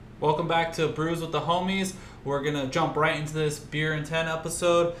Welcome back to Brews with the Homies. We're going to jump right into this Beer and 10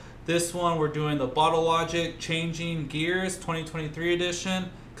 episode. This one, we're doing the Bottle Logic Changing Gears 2023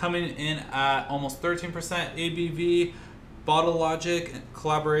 edition, coming in at almost 13% ABV. Bottle Logic in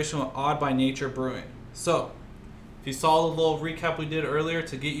collaboration with Odd by Nature Brewing. So, if you saw the little recap we did earlier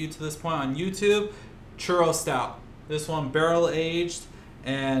to get you to this point on YouTube, Churro Stout. This one barrel aged,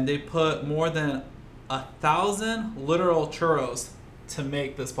 and they put more than 1,000 literal churros to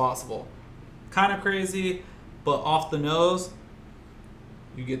make this possible. Kind of crazy, but off the nose,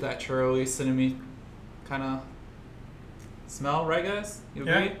 you get that churro-y, cinnamon kind of smell, right guys? You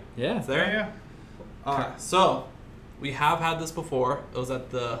agree? Yeah. It's there? Yeah. Alright, so we have had this before. It was at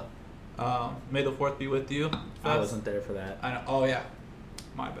the May the 4th be with you. I wasn't there for that. I know. Oh yeah,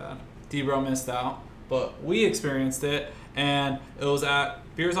 my bad. D-Bro missed out, but we experienced it, and it was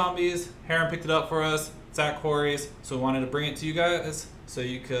at Beer Zombies. Heron picked it up for us. It's at Corey's, so we wanted to bring it to you guys so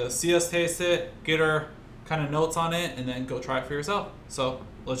you could see us taste it, get our kind of notes on it, and then go try it for yourself. So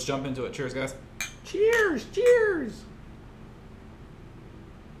let's jump into it. Cheers, guys. Cheers! Cheers!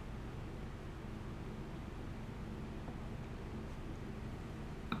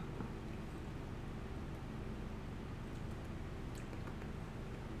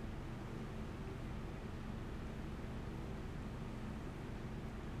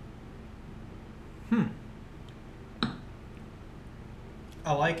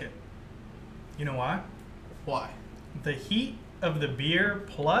 I like it. You know why? Why? The heat of the beer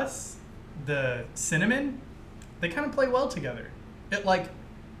plus the cinnamon, they kind of play well together.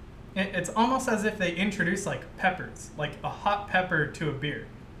 It's almost as if they introduce like peppers, like a hot pepper to a beer.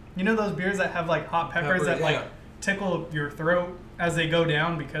 You know those beers that have like hot peppers that like tickle your throat as they go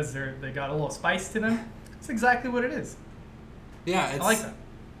down because they got a little spice to them? It's exactly what it is. Yeah, I like that.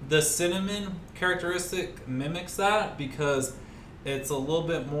 The cinnamon characteristic mimics that because it's a little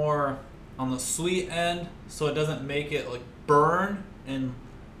bit more on the sweet end, so it doesn't make it like burn and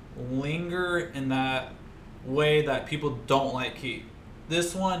linger in that way that people don't like heat.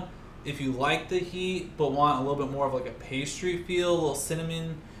 This one, if you like the heat but want a little bit more of like a pastry feel, a little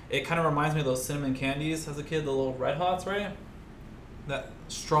cinnamon, it kind of reminds me of those cinnamon candies as a kid, the little Red Hots, right? That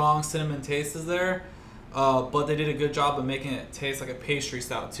strong cinnamon taste is there, but they did a good job of making it taste like a pastry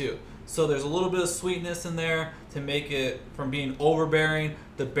stout too. So there's a little bit of sweetness in there to make it from being overbearing.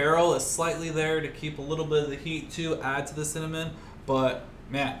 The barrel is slightly there to keep a little bit of the heat too, add to the cinnamon. But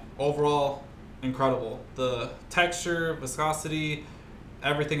man, overall, incredible. The texture, viscosity,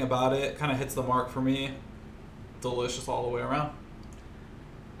 everything about it kind of hits the mark for me. Delicious all the way around.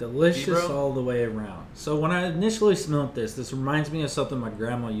 Delicious D-Bro? all the way around. So when I initially smelled this reminds me of something my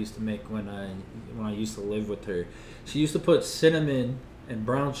grandma used to make when I used to live with her. She used to put cinnamon and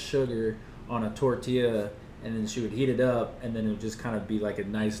brown sugar on a tortilla, and then she would heat it up, and then it would just kind of be like a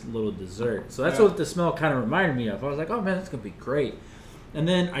nice little dessert. So that's what the smell kind of reminded me of. I was like, oh man, that's gonna be great. And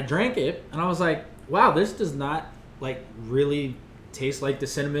then I drank it, and I was like, wow, this does not like really taste like the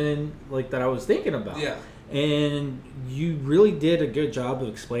cinnamon like that I was thinking about. Yeah. And you really did a good job of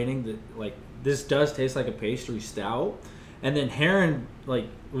explaining that like this does taste like a pastry stout. And then Heron, like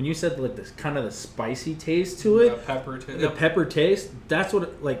when you said like this kind of the spicy taste to it, the pepper taste, that's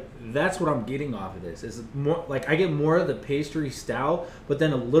what I'm getting off of this. Is more like I get more of the pastry stout, but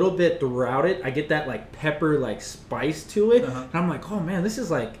then a little bit throughout it, I get that like pepper like spice to it, and I'm like, oh man, this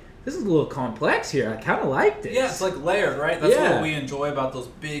is a little complex here. I kind of like this. Yeah, it's like layered, right? That's what we enjoy about those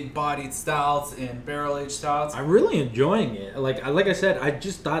big-bodied stouts and barrel-aged stouts. I'm really enjoying it. Like I said, I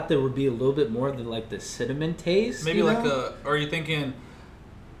just thought there would be a little bit more of the cinnamon taste. Maybe like are you thinking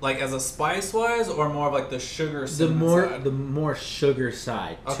like as a spice-wise or more of like the sugar cinnamon side? The more sugar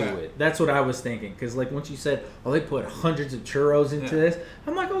side to it. That's what I was thinking. Because like once you said, oh, they put hundreds of churros into this,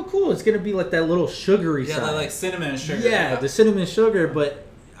 I'm like, oh, cool. It's going to be like that little sugary side. Yeah, like cinnamon and sugar. Yeah, the cinnamon sugar, but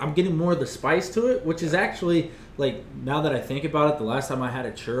I'm getting more of the spice to it, which is actually, like, now that I think about it, the last time I had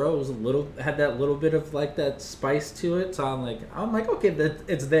a churro, it had that little bit of, like, that spice to it. So I'm like, okay,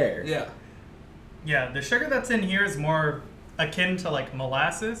 it's there. Yeah. Yeah, the sugar that's in here is more akin to, like,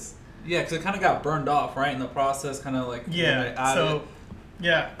 molasses. Yeah, because it kind of got burned off, right, in the process, kind of like... Yeah, so,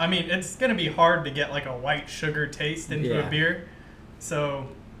 yeah, I mean, it's going to be hard to get, like, a white sugar taste into a beer. So,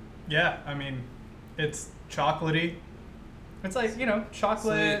 yeah, I mean, it's chocolatey. It's like,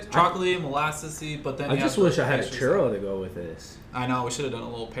 chocolate. Chocolatey, molassesy, but then I just wish I had a churro to go with this. I know, we should have done a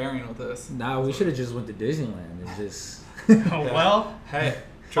little pairing with this. Nah, we should have just went to Disneyland and just... Well, hey.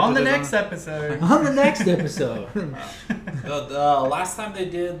 On the next episode. On the next episode. Last time they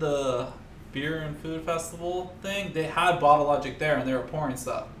did the beer and food festival thing, they had Bottle Logic there and they were pouring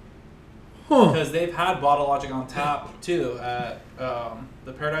stuff. because they've had Bottle Logic on tap too at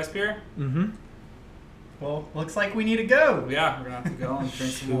the Paradise Pier. Mm-hmm. Well, looks like we need to go. Yeah, we're gonna have to go and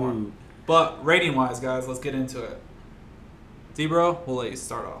drink some more. But rating wise, guys, let's get into it. D-Bro, we'll let you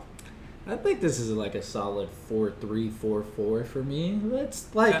start off. I think this is like a solid 4.3, 4.4 for me.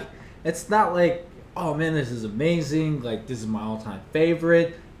 It's like, it's not like, oh man, this is amazing. Like, this is my all-time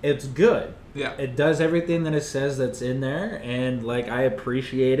favorite. It's good. Yeah. It does everything that it says that's in there, and like I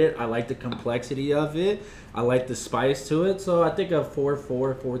appreciate it. I like the complexity of it. I like the spice to it. So I think a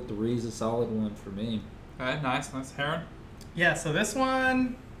 4.4, 4.3 is a solid one for me. Okay, nice. Heron? Yeah, so this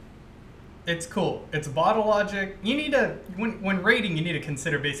one, it's cool. It's Bottle Logic. You need to, when rating, you need to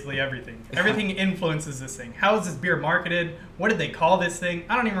consider basically everything. Everything influences this thing. How is this beer marketed? What did they call this thing?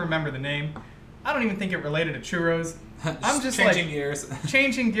 I don't even remember the name. I don't even think it related to churros. I'm just changing like, gears.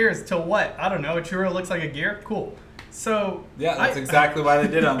 Changing gears to what? I don't know. A churro looks like a gear? Cool. So Yeah, that's exactly why they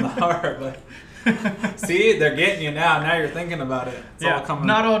did it on the heart. But see, they're getting you now. Now you're thinking about it. It's all coming.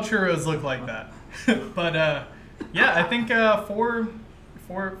 Not all churros look like that. But yeah, I think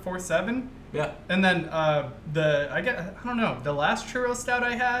 4.7. Yeah. And then I don't know, the last churro stout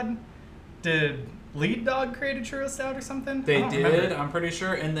I had, did Lead Dog create a churro stout or something? They I don't did, remember. I'm pretty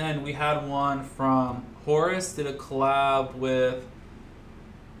sure. And then we had one from Horace, did a collab with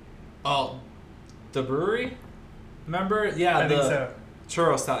the brewery. Remember? Yeah, I think so.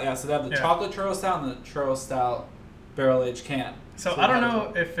 churro stout. Yeah, so they have the chocolate churro stout and the churro stout barrel aged can. So I don't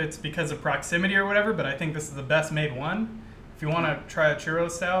know if it's because of proximity or whatever, but I think this is the best made one. If you want to try a churro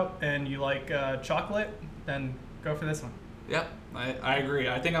stout and you like chocolate, then go for this one. Yep, I agree.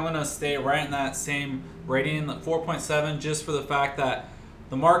 I think I'm going to stay right in that same rating, 4.7, just for the fact that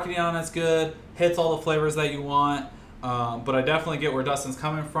the marketing on it's good, hits all the flavors that you want, but I definitely get where Dustin's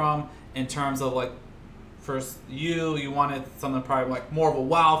coming from in terms of like, first you wanted something probably like more of a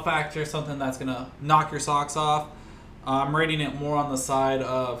wow factor, something that's going to knock your socks off. I'm rating it more on the side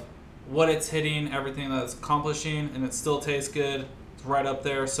of what it's hitting, everything that it's accomplishing, and it still tastes good. It's right up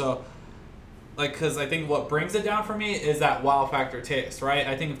there. So, like, because I think what brings it down for me is that wow factor taste, right?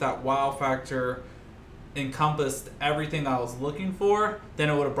 I think if that wow factor encompassed everything that I was looking for, then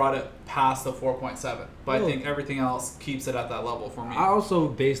it would have brought it past the 4.7. But I think everything else keeps it at that level for me. I also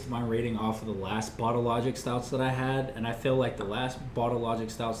based my rating off of the last Bottle Logic stouts that I had, and I feel like the last Bottle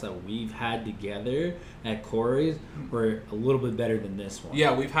Logic stouts that we've had together at Corey's were a little bit better than this one.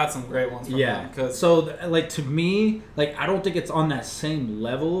 Yeah, we've had some great ones from them. So, like, to me, like, I don't think it's on that same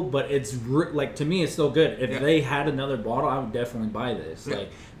level, but it's, like, to me, it's still good. If they had another bottle, I would definitely buy this. Yeah.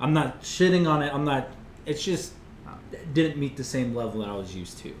 Like, I'm not shitting on it. It's just didn't meet the same level that I was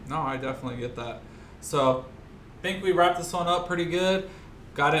used to. No, I definitely get that. So, I think we wrapped this one up pretty good.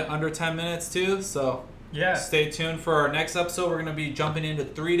 Got it under 10 minutes too. So, stay tuned for our next episode. We're going to be jumping into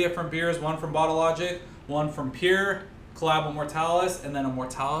 3 different beers. One from Bottle Logic, one from Pure, collab with Mortalis, and then a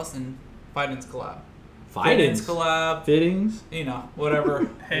Mortalis and Fidens collab. Fidens collab. Fittings. You know, whatever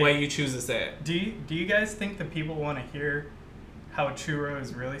way you choose to say it. Do you guys think that people want to hear how churro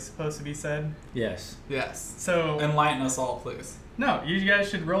is really supposed to be said? Yes. So enlighten us all, please. No, you guys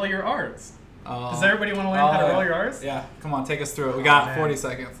should roll your R's. Does everybody want to learn how to roll your R's? Yeah, come on, take us through it. We got 40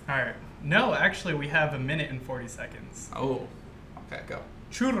 seconds. All right. No, actually, we have 1 minute and 40 seconds. Oh, okay, go.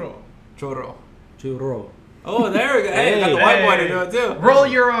 Churro. Oh, there we go. Hey, got the white boy to do it too. Roll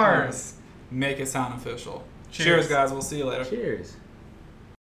your R's. Make it sound official. Cheers, guys. We'll see you later. Cheers.